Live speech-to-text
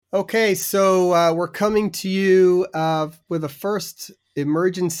Okay, so we're coming to you with the first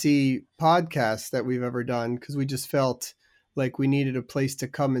emergency podcast that we've ever done because we just felt like we needed a place to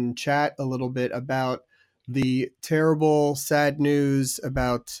come and chat a little bit about the terrible, sad news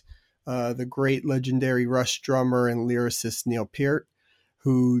about the great legendary Rush drummer and lyricist Neil Peart,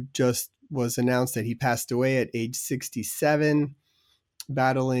 who just was announced that he passed away at age 67,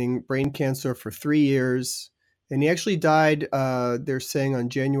 battling brain cancer for 3 years. And he actually died, they're saying, on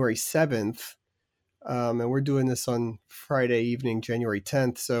January 7th. And we're doing this on Friday evening, January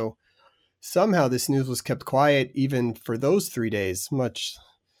 10th. So somehow this news was kept quiet even for those 3 days, much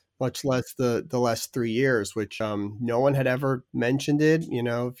less the last 3 years, which no one had ever mentioned it. You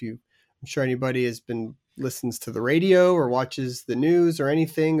know, I'm sure anybody listens to the radio or watches the news or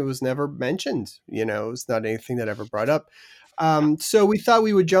anything, it was never mentioned. You know, it's not anything that ever brought up. So we thought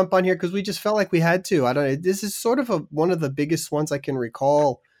we would jump on here because we just felt like we had to. I don't know. This is sort of one of the biggest ones I can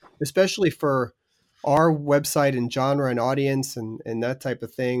recall, especially for our website and genre and audience and that type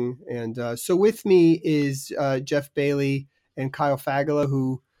of thing. And so with me is Geoff Bailie and Kyle Fagala,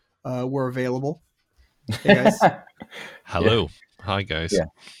 who were available. Hey guys. Hello. Yeah. Hi guys. Yeah.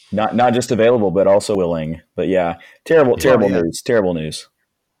 Not just available, but also willing. But yeah, terrible news.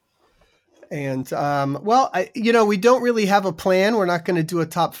 And, we don't really have a plan. We're not going to do a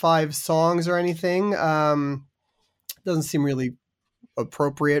top 5 songs or anything. Doesn't seem really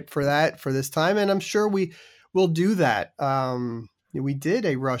appropriate for this time. And I'm sure we will do that. We did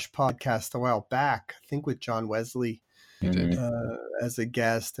a Rush podcast a while back, I think with John Wesley as a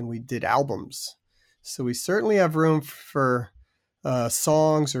guest, and we did albums. So we certainly have room for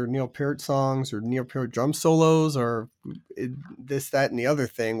songs or Neil Peart songs or Neil Peart drum solos or this, that, and the other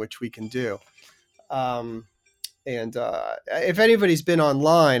thing, which we can do. If anybody's been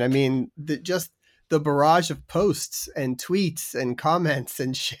online, I mean, just the barrage of posts and tweets and comments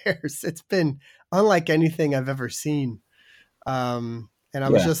and shares, it's been unlike anything I've ever seen. And I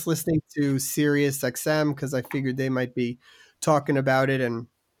was just listening to Sirius XM because I figured they might be talking about it.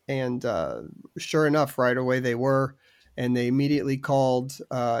 And sure enough, right away they were. And they immediately called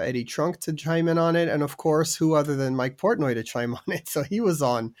Eddie Trunk to chime in on it. And of course, who other than Mike Portnoy to chime on it. So he was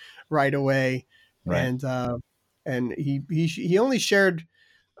on right away. Right. And he only shared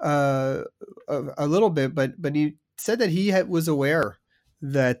a little bit, but he said that he was aware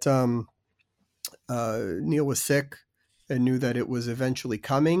that Neil was sick and knew that it was eventually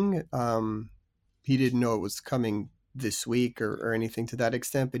coming. He didn't know it was coming this week or anything to that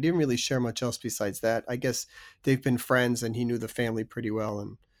extent, but he didn't really share much else besides that. I guess they've been friends and he knew the family pretty well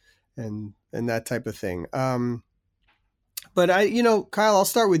and that type of thing. But Kyle, I'll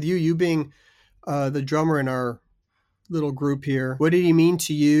start with you. You being the drummer in our little group here, what did he mean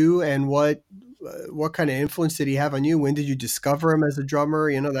to you, and what kind of influence did he have on you? When did you discover him as a drummer?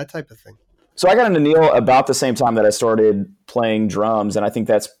 You know, that type of thing. So I got into Neil about the same time that I started playing drums, and I think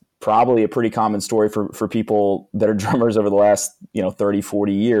that's probably a pretty common story for people that are drummers over the last 30,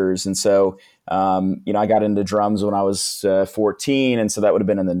 40 years. And so I got into drums when I was 14, and so that would have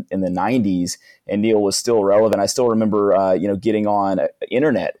been in the 90s, and Neil was still relevant. I still remember getting on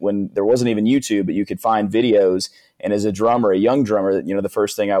internet when there wasn't even YouTube, but you could find videos. And as a drummer, a young drummer, the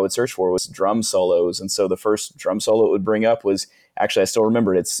first thing I would search for was drum solos. And so the first drum solo it would bring up was, actually I still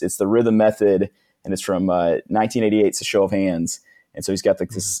remember it. It's the Rhythm Method, and it's from 1988's A Show of Hands. And so he's got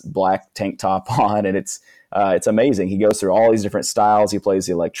this black tank top on, and it's amazing. He goes through all these different styles. He plays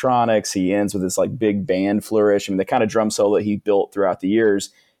the electronics. He ends with this like big band flourish. I mean, the kind of drum solo that he built throughout the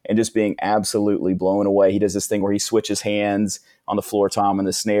years, and just being absolutely blown away. He does this thing where he switches hands on the floor tom and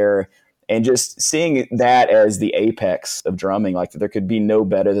the snare, and just seeing that as the apex of drumming, like there could be no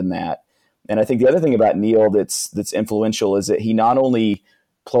better than that. And I think the other thing about Neil that's influential is that he not only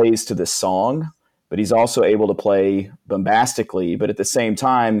plays to the song, but he's also able to play bombastically, but at the same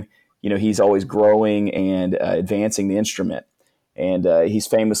time, he's always growing and advancing the instrument. And he's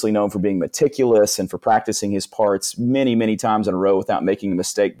famously known for being meticulous and for practicing his parts many, many times in a row without making a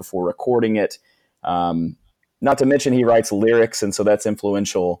mistake before recording it. Not to mention he writes lyrics, and so that's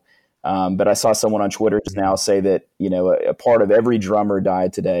influential. But I saw someone on Twitter just now say that, a part of every drummer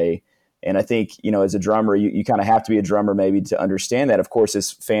died today. And I think, as a drummer, you kind of have to be a drummer maybe to understand that. Of course,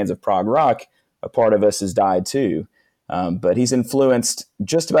 as fans of prog rock, a part of us has died too. But he's influenced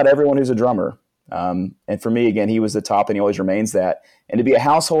just about everyone who's a drummer. And for me, again, he was the top, and he always remains that. And to be a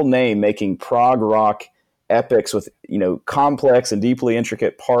household name making prog rock epics with, complex and deeply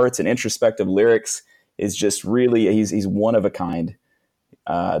intricate parts and introspective lyrics is just really, he's one of a kind.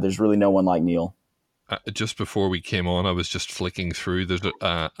 There's really no one like Neil. just before we came on, I was just flicking through. There's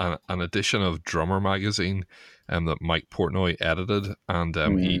an edition of Drummer magazine that Mike Portnoy edited, and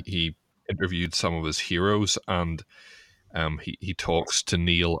he interviewed some of his heroes, and he talks to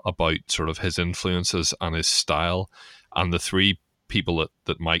Neil about sort of his influences and his style, and the three people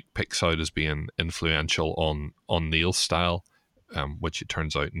that Mike picks out as being influential on Neil's style, which it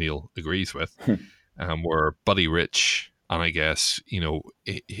turns out Neil agrees with, were Buddy Rich, and I guess,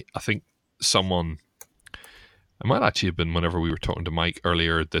 I think someone, it might actually have been whenever we were talking to Mike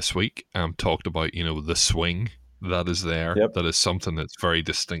earlier this week, talked about, the swing that is there. Yep. That is something that's very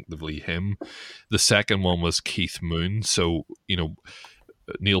distinctively him. The second one was Keith Moon. So,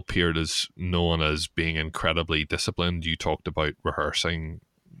 Neil Peart is known as being incredibly disciplined. You talked about rehearsing.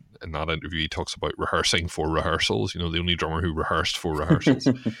 In that interview, he talks about rehearsing for rehearsals. The only drummer who rehearsed for rehearsals.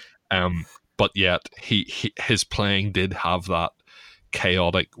 But yet his playing did have that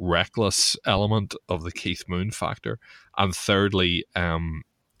chaotic, reckless element of the Keith Moon factor. And thirdly,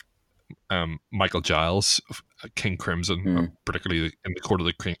 Michael Giles, King Crimson, particularly in the Court of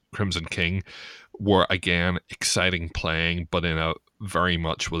the Crimson King, were again exciting playing, but in a very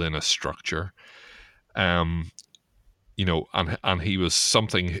much within a structure. And he was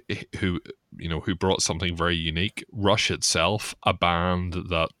something who brought something very unique. Rush itself, a band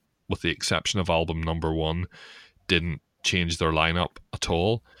that, with the exception of album number 1, didn't change their lineup at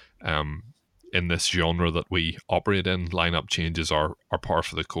all. In this genre that we operate in, lineup changes are par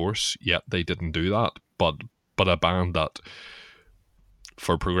for the course, yet they didn't do that. But a band that,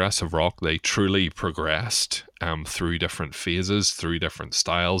 for progressive rock, they truly progressed through different phases, through different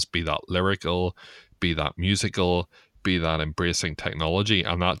styles, be that lyrical, be that musical, be that embracing technology.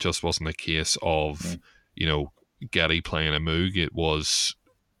 And that just wasn't a case of, Geddy playing a Moog. It was,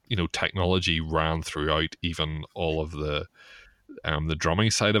 technology ran throughout even all of the drumming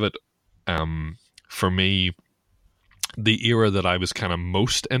side of it. For me, the era that I was kind of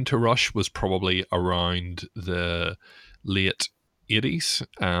most into Rush was probably around the late 80s.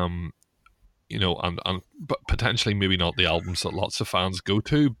 But potentially maybe not the albums that lots of fans go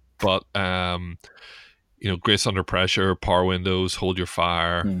to, but Grace Under Pressure, Power Windows, Hold Your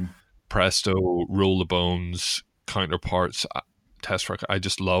Fire, Presto, Roll the Bones, Counterparts, Test Track. I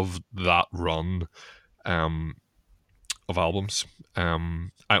just loved that run of albums.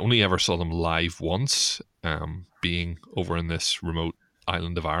 I only ever saw them live once, being over in this remote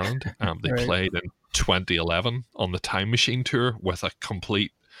island of Ireland. They right. played in 2011 on the Time Machine tour with a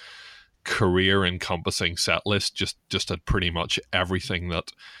complete career-encompassing set list. Just had pretty much everything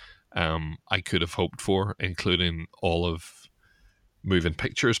that I could have hoped for, including all of Moving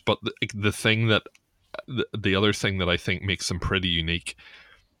Pictures. But the thing that the other thing that I think makes them pretty unique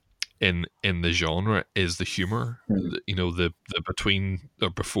in the genre is the humor. The between, or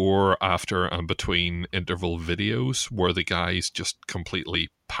before, after, and between interval videos where the guys just completely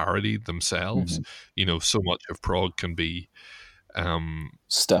parodied themselves. So much of prog can be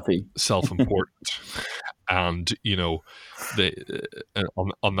stuffy, self-important, and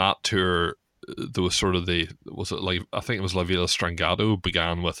on that tour there was sort of I think it was La Villa Strangado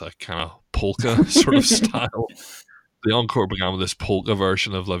began with a kind of polka sort of style. The encore began with this polka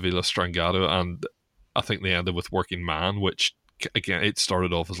version of La Villa Strangado, and I think they ended with Working Man, which, again, it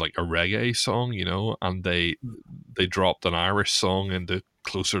started off as like a reggae song, and they dropped an Irish song into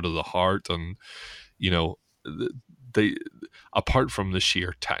Closer to the Heart, and they, apart from the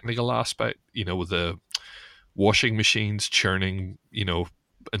sheer technical aspect, the washing machines churning,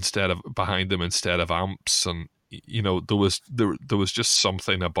 instead of behind them instead of amps, and there was just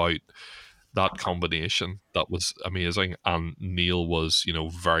something about that combination that was amazing. And Neil was,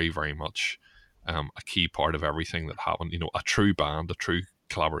 very, very much a key part of everything that happened. A true band, a true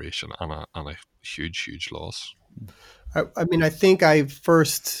collaboration, and a huge, huge loss. I think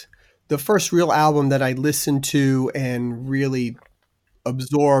the first real album that I listened to and really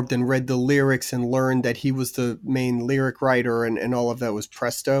absorbed and read the lyrics and learned that he was the main lyric writer and all of that was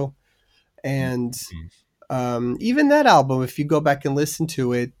Presto. And even that album, if you go back and listen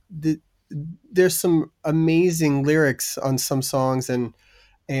to it, there's some amazing lyrics on some songs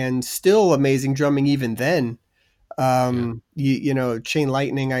and still amazing drumming even then. Chain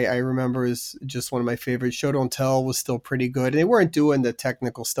Lightning, I remember, is just one of my favorites. Show Don't Tell was still pretty good. And they weren't doing the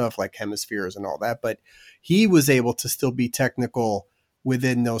technical stuff like Hemispheres and all that, but he was able to still be technical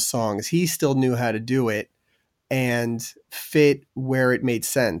within those songs. He still knew how to do it and fit where it made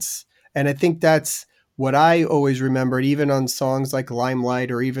sense. And I think that's what I always remembered, even on songs like Limelight,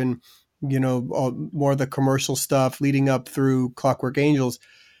 or even, more of the commercial stuff leading up through Clockwork Angels.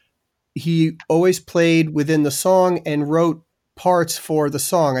 He always played within the song and wrote parts for the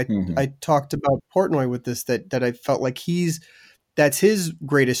song. Mm-hmm. I talked about Portnoy with this, that I felt like that's his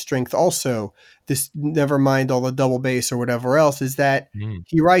greatest strength also. This, never mind all the double bass or whatever else, is that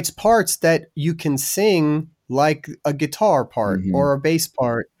he writes parts that you can sing like a guitar part Mm-hmm. or a bass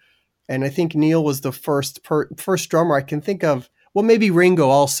part. And I think Neil was the first drummer I can think of. Well, maybe Ringo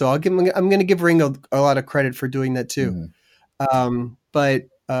also. I'm going to give Ringo a lot of credit for doing that too. Mm-hmm.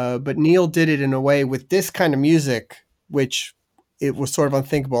 But Neil did it in a way with this kind of music, which it was sort of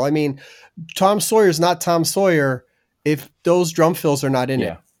unthinkable. I mean, Tom Sawyer's not Tom Sawyer if those drum fills are not in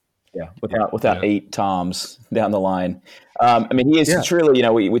it. Yeah. Without 8 toms down the line. I mean, he is truly,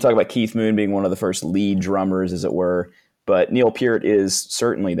 we talk about Keith Moon being one of the first lead drummers, as it were, but Neil Peart is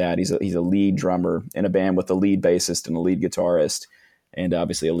certainly that. He's a lead drummer in a band with a lead bassist and a lead guitarist, and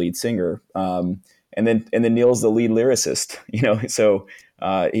obviously a lead singer. And then Neil's the lead lyricist, so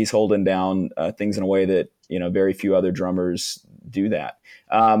he's holding down things in a way that, very few other drummers do that.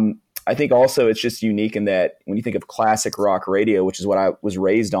 I think also it's just unique in that when you think of classic rock radio, which is what I was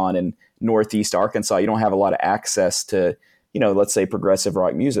raised on in Northeast Arkansas, you don't have a lot of access to, let's say progressive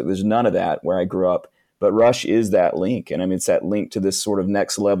rock music. There's none of that where I grew up, but Rush is that link. And I mean, it's that link to this sort of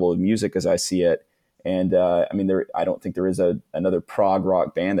next level of music as I see it. And I don't think there is another prog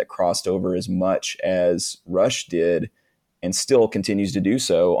rock band that crossed over as much as Rush did and still continues to do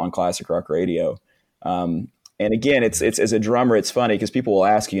so on classic rock radio. And again, it's as a drummer, it's funny because people will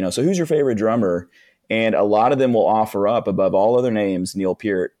ask, so who's your favorite drummer? And a lot of them will offer up above all other names Neil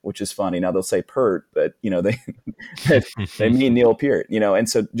Peart, which is funny. Now they'll say Peart, but they mean Neil Peart, and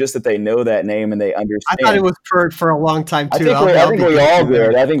so just that they know that name and they understand. I thought it was Peart for a long time too. I think we all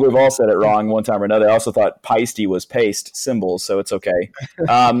did. I think we've all said it wrong one time or another. I also thought Peisty was paste cymbals, so it's okay.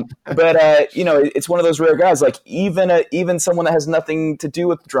 But it's one of those rare guys. Like even someone that has nothing to do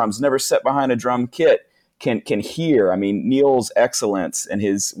with drums, never sat behind a drum kit, can hear. I mean, Neil's excellence and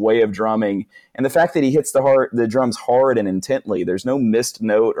his way of drumming, and the fact that he hits the drums hard and intently. There's no missed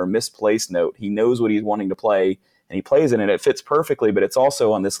note or misplaced note. He knows what he's wanting to play, and he plays it, and it fits perfectly. But it's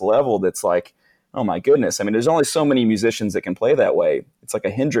also on this level that's like, oh my goodness. I mean, there's only so many musicians that can play that way. It's like a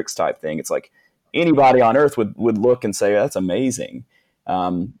Hendrix type thing. It's like anybody on earth would look and say, that's amazing.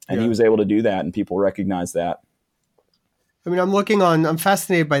 He was able to do that, and people recognize that. I mean, I'm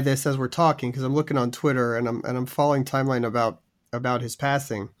fascinated by this as we're talking because I'm looking on Twitter and I'm following timeline about his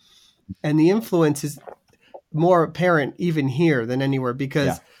passing, and the influence is more apparent even here than anywhere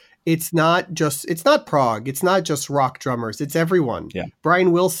because it's not prog, it's not just rock drummers, it's everyone. Yeah.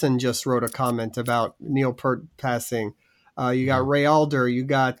 Brian Wilson just wrote a comment about Neil Peart passing. You got Ray Alder, you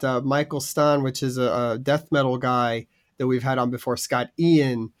got Michael Stan, which is a death metal guy that we've had on before, Scott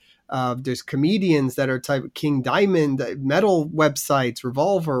Ian. There's comedians that are type King Diamond, metal websites,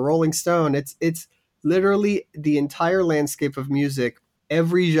 Revolver, Rolling Stone. It's literally the entire landscape of music,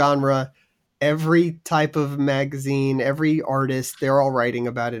 every genre, every type of magazine, every artist, they're all writing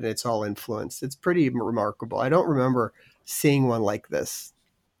about it and it's all influenced. It's pretty remarkable. I don't remember seeing one like this.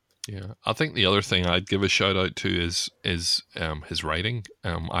 Yeah, I think the other thing I'd give a shout out to is his writing.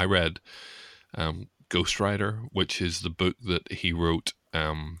 I read Ghostwriter, which is the book that he wrote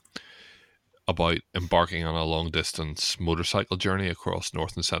about embarking on a long distance motorcycle journey across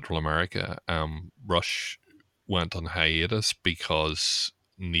North and Central America. Rush went on hiatus because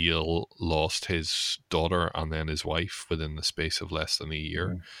Neil lost his daughter and then his wife within the space of less than a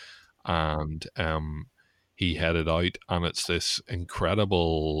year. And he headed out, and it's this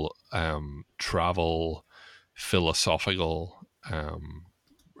incredible travel, philosophical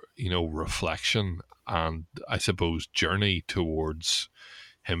reflection and I suppose journey towards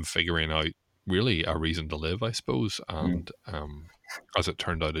him figuring out really a reason to live, I suppose, and as it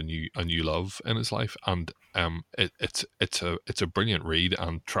turned out, a new love in his life. And it's a brilliant read.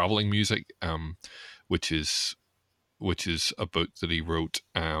 And Traveling Music, which is a book that he wrote,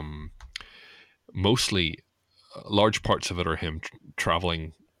 mostly large parts of it are him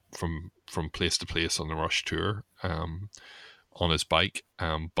traveling from place to place on the Rush tour, on his bike,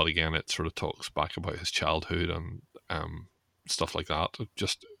 but again it sort of talks back about his childhood and stuff like that.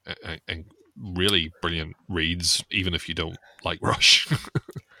 Just and really brilliant reads, even if you don't like Rush.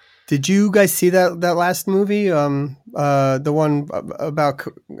 Did you guys see that last movie, the one about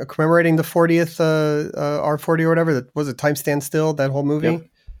commemorating the 40th R40 or whatever? That was it, Time Stand Still, that whole movie?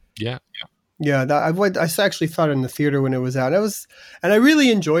 Yep. Yeah, I actually thought it in the theater when it was out. And I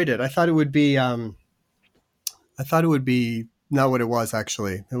really enjoyed it. I thought it would be not what it was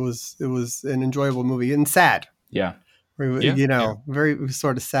actually. It was an enjoyable movie and sad. Yeah. Very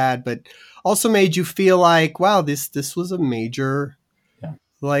sort of sad, but also made you feel like, wow, this was a major,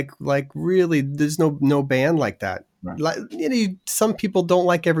 like really, there's no band like that. Like, some people don't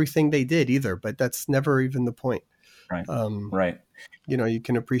like everything they did either, but that's never even the point. Right. You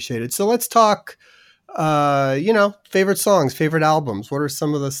can appreciate it. So let's talk, favorite songs, favorite albums. What are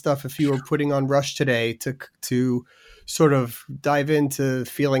some of the stuff, if you were putting on Rush today to sort of dive into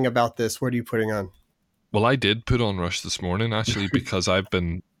feeling about this, what are you putting on? Well, I did put on Rush this morning, actually, because I've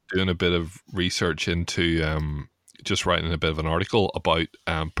been doing a bit of research into just writing a bit of an article about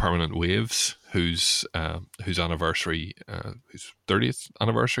Permanent Waves, whose anniversary, whose 30th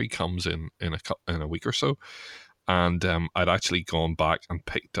anniversary comes in a week or so. And I'd actually gone back and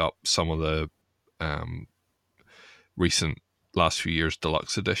picked up some of the recent last few years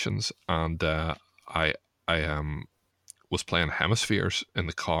deluxe editions, and I was playing Hemispheres in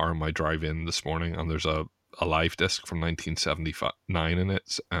the car on my drive in this morning, and there's a live disc from 1979 in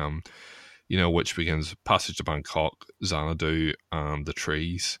it, which begins Passage to Bangkok, Xanadu, and The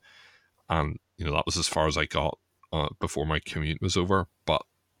Trees, and that was as far as I got before my commute was over. But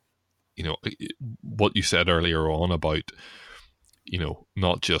what you said earlier on about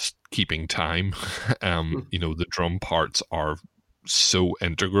not just keeping time, the drum parts are so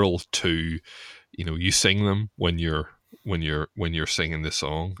integral to you sing them when you're singing the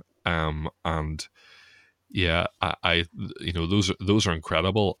song, and yeah, I those are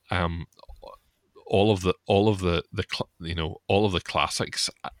incredible. All of the classics.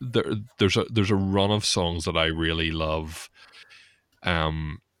 There's a run of songs that I really love.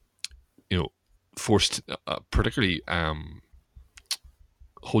 Forced, particularly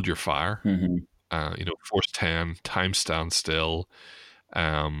Hold Your Fire. Force 10, Time Stand Still,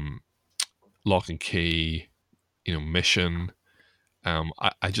 Lock and Key, Mission.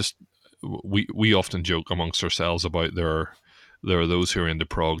 We often joke amongst ourselves about there are those who are into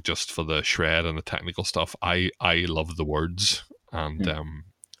prog just for the shred and the technical stuff. I love the words, and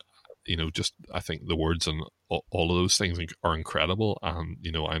I think the words and all of those things are incredible. And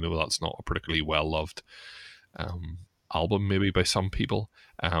I know that's not a particularly well loved album maybe by some people,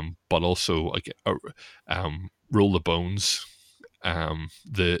 but also Roll the Bones,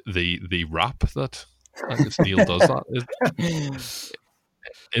 the rap that Neil does that.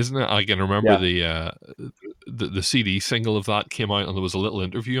 Isn't it? I can remember the CD single of that came out, and there was a little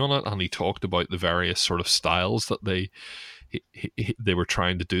interview on it, and he talked about the various sort of styles that they were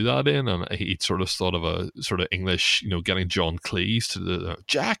trying to do that in, and he sort of thought of a sort of English, getting John Cleese to the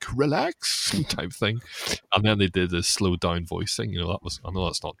Jack, relax type thing, and then they did this slowed down voice thing. I know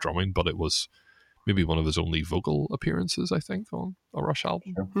that's not drumming, but it was maybe one of his only vocal appearances, I think, on a Rush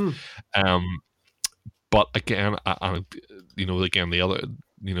album. Sure. But again, the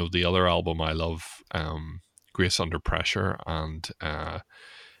other album I love, Grace Under Pressure, and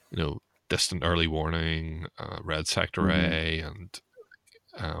Distant Early Warning, Red Sector A, and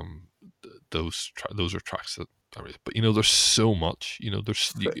those are tracks that. But there's so much.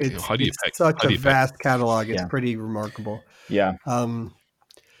 How do you pick? Such a vast catalog. It's pretty remarkable. Yeah.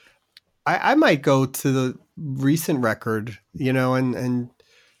 I might go to the recent record, and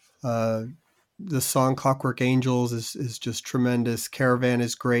the song Clockwork Angels is just tremendous. Caravan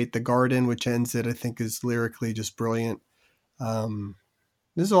is great. The Garden, which ends it, I think is lyrically just brilliant.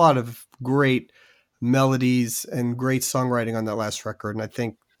 There's a lot of great melodies and great songwriting on that last record. And I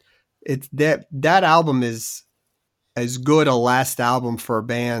think it's that album is as good a last album for a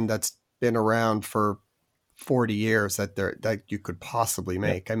band that's been around for 40 years that you could possibly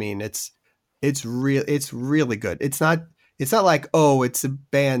make. I mean, it's really good. It's not like, oh, it's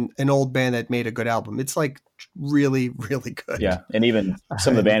an old band that made a good album. It's like really, really good. Yeah. And even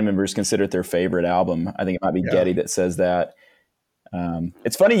some of the band members consider it their favorite album. I think it might be Getty that says that.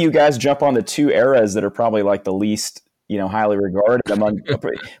 It's funny you guys jump on the two eras that are probably like the least, highly regarded among.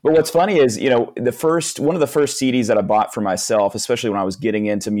 But what's funny is, one of the first CDs that I bought for myself, especially when I was getting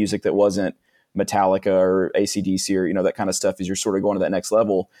into music that wasn't Metallica or AC/DC or, that kind of stuff, as you're sort of going to that next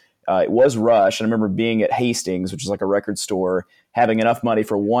level. It was Rush. And I remember being at Hastings, which is like a record store, having enough money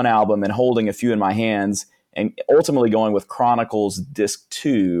for one album and holding a few in my hands, and ultimately going with Chronicles Disc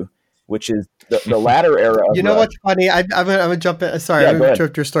 2, which is the latter era of Rush. What's funny? I'm going to jump in. Sorry, I'm going to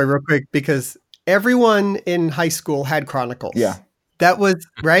interrupt your story real quick, because everyone in high school had Chronicles. Yeah. That was,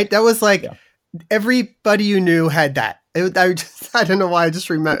 right? That was like everybody you knew had that. I don't know why I just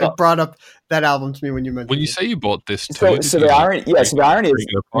remember it brought up that album to me when you mentioned. When you say you bought this, so the irony is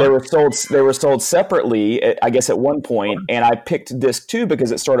they were sold separately, I guess, at one point, and I picked disc 2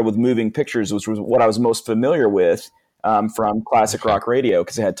 because it started with Moving Pictures, which was what I was most familiar with from classic rock radio,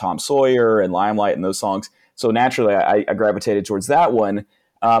 because it had Tom Sawyer and Limelight and those songs. So naturally, I gravitated towards that one.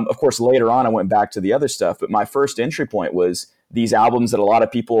 Of course, later on, I went back to the other stuff, but my first entry point was these albums that a lot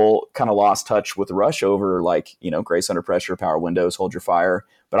of people kind of lost touch with Rush over, like, Grace Under Pressure, Power Windows, Hold Your Fire.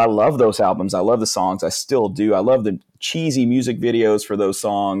 But I love those albums. I love the songs. I still do. I love the cheesy music videos for those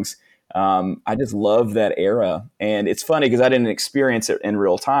songs. I just love that era. And it's funny because I didn't experience it in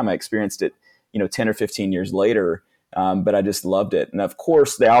real time. I experienced it, 10 or 15 years later. But I just loved it. And of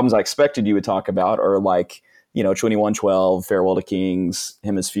course, the albums I expected you would talk about are like, 2112, Farewell to Kings,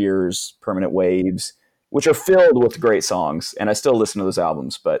 Hemispheres, Permanent Waves, which are filled with great songs. And I still listen to those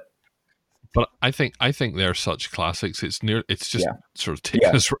albums, but I think they're such classics. It's just sort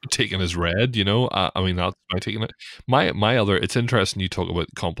of taken as read, I mean, that's my taking it. My other, it's interesting you talk about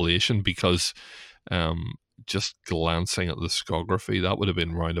compilation because just glancing at the discography, that would have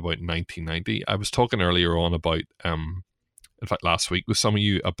been around about 1990. I was talking earlier on about, in fact, last week with some of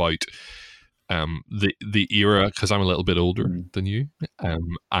you about the era, because I'm a little bit older than you,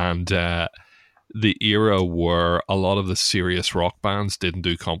 and the era where a lot of the serious rock bands didn't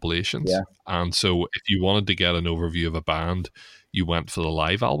do compilations. Yeah. And so if you wanted to get an overview of a band, you went for the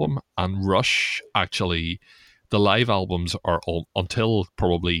live album. And Rush, actually, the live albums are all, until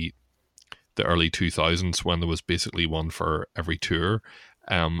probably the early 2000s, when there was basically one for every tour,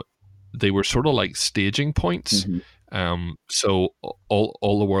 they were sort of like staging points. So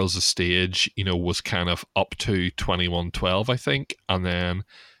all the World's a Stage, was kind of up to 2112, I think. And then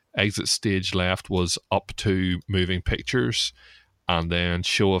Exit Stage Left was up to Moving Pictures, and then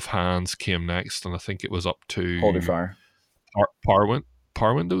Show of Hands came next, and I think it was up to Hold Your Fire,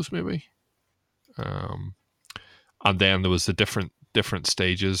 Power Windows, maybe. And then there was the different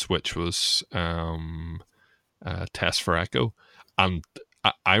stages, which was Test for Echo. And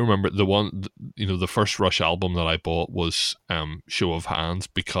I remember the one, the first Rush album that I bought was Show of Hands,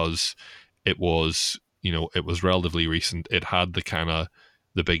 because it was relatively recent. It had the kind of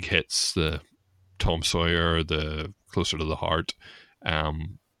the big hits, the Tom Sawyer, the Closer to the Heart, but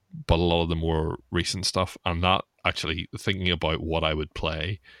a lot of the more recent stuff. And that, actually, thinking about what I would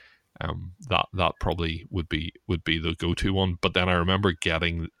play, that probably would be the go-to one. But then I remember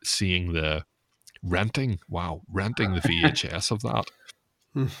seeing the renting the VHS of that.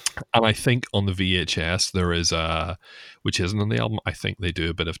 And I think on the VHS there is which isn't on the album, I think they do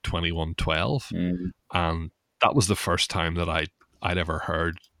a bit of 2112, and that was the first time that I'd ever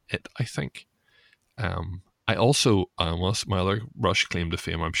heard it, I think. I also, my other Rush claim to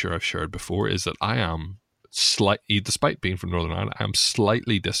fame, I'm sure I've shared before, is that I am slightly, despite being from Northern Ireland, I am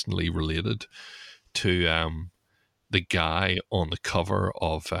slightly distantly related to the guy on the cover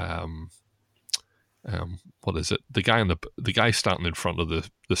of what is it? The guy standing in front of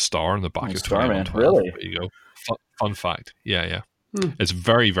the star in the back of Starman. 2112. Really? There you go. Fun fact. Yeah. It's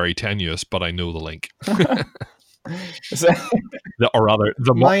very, very tenuous, but I know the link. Or rather,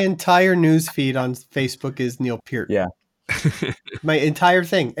 my entire news feed on Facebook is Neil Peart. Yeah. My entire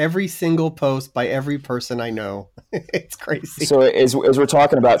thing, every single post by every person I know. It's crazy. So as we're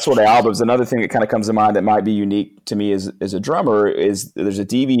talking about sort of albums, another thing that kind of comes to mind that might be unique to me as a drummer is there's a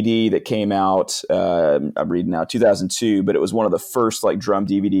DVD that came out, I'm reading now, 2002, but it was one of the first like drum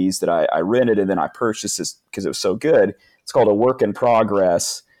DVDs that I rented, and then I purchased this because it was so good. It's called A Work in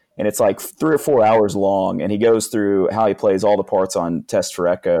Progress, and it's like 3 or 4 hours long, and he goes through how he plays all the parts on Test for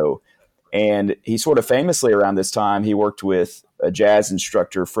Echo. And he sort of famously around this time, he worked with a jazz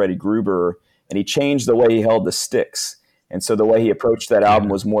instructor, Freddie Gruber, and he changed the way he held the sticks. And so the way he approached that album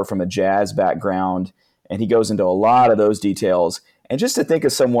was more from a jazz background. And he goes into a lot of those details. And just to think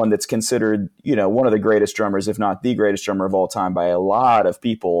of someone that's considered, one of the greatest drummers, if not the greatest drummer of all time by a lot of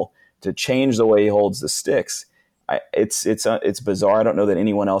people, to change the way he holds the sticks, it's bizarre. I don't know that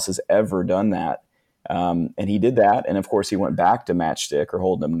anyone else has ever done that. And he did that. And of course he went back to matchstick or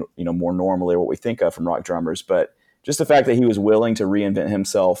holding them, more normally, what we think of from rock drummers. But just the fact that he was willing to reinvent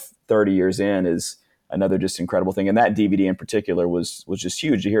himself 30 years in is another just incredible thing. And that DVD in particular was just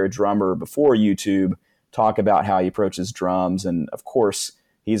huge to hear a drummer before YouTube talk about how he approaches drums. And of course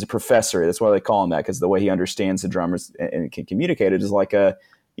he's a professor. That's why they call him that, because the way he understands the drummers and can communicate it is like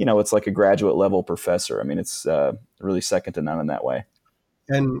it's like a graduate level professor. I mean, it's really second to none in that way.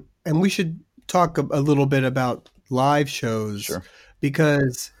 And we should talk a little bit about live shows. Sure.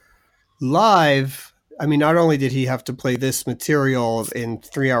 Because live, I mean, not only did he have to play this material in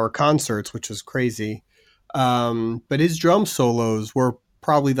 3-hour concerts, which was crazy, but his drum solos were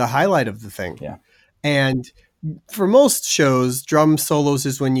probably the highlight of the thing. Yeah. And for most shows, drum solos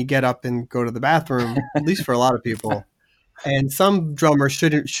is when you get up and go to the bathroom, at least for a lot of people. And some drummers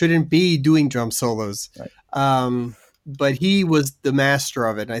shouldn't be doing drum solos. Right. but he was the master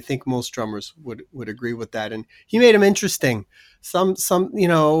of it. And I think most drummers would agree with that. And he made them interesting. Some,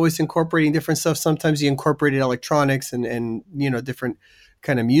 always incorporating different stuff. Sometimes he incorporated electronics and different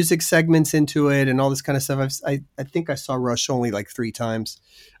kind of music segments into it and all this kind of stuff. I think I saw Rush only like 3 times.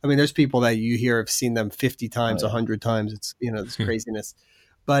 I mean, there's people that you hear have seen them 50 times, 100 times. It's, this craziness.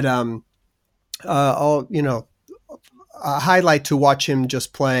 But a highlight to watch him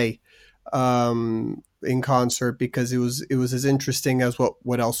just play in concert, because it was as interesting as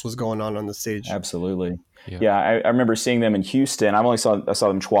what else was going on the stage. Absolutely. Yeah. I remember seeing them in Houston. I saw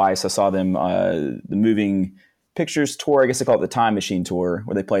them twice. I saw them the Moving Pictures tour. I guess they call it the Time Machine tour,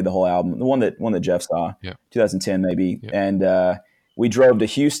 where they played the whole album. The one that Geoff saw, 2010 maybe. Yeah. And we drove to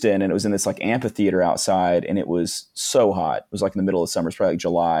Houston, and it was in this like amphitheater outside, and it was so hot. It was like in the middle of summer. It's probably like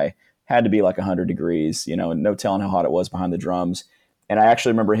July. Had to be like 100 degrees, and no telling how hot it was behind the drums. And I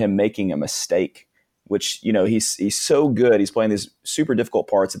actually remember him making a mistake, which, he's so good. He's playing these super difficult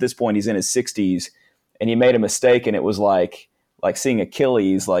parts. At this point, he's in his 60s, and he made a mistake, and it was like seeing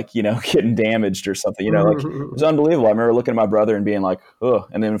Achilles, getting damaged or something, it was unbelievable. I remember looking at my brother and being like, oh,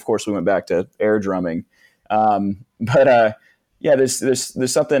 and then of course we went back to air drumming. There's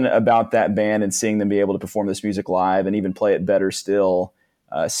something about that band and seeing them be able to perform this music live and even play it better still,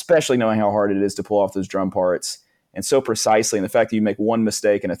 especially knowing how hard it is to pull off those drum parts and so precisely. And the fact that you make one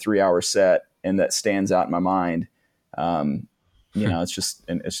mistake in a 3-hour set and that stands out in my mind,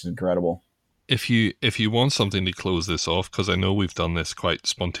 it's incredible. If you want something to close this off, because I know we've done this quite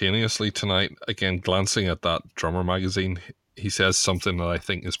spontaneously tonight, again, glancing at that Drummer magazine, he says something that I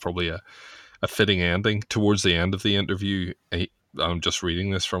think is probably a fitting ending. Towards the end of the interview, I'm just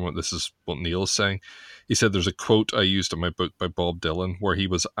reading this from it. This is what Neil is saying. He said, there's a quote I used in my book by Bob Dylan where he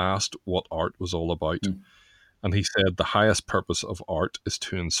was asked what art was all about. And he said, the highest purpose of art is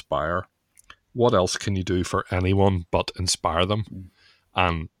to inspire. What else can you do for anyone but inspire them?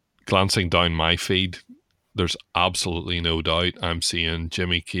 And glancing down my feed, there's absolutely no doubt I'm seeing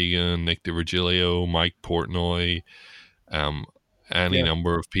Jimmy Keegan, Nick DiVirgilio, Mike Portnoy, any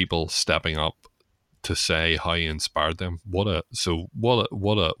number of people stepping up to say how he inspired them. What a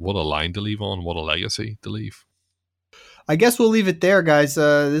line to leave on, what a legacy to leave. I guess we'll leave it there, guys.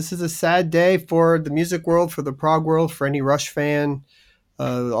 This is a sad day for the music world, for the prog world, for any Rush fan,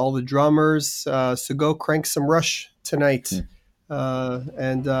 all the drummers. So go crank some Rush tonight.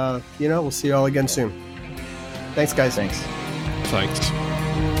 We'll see you all again soon. Thanks, guys. Thanks.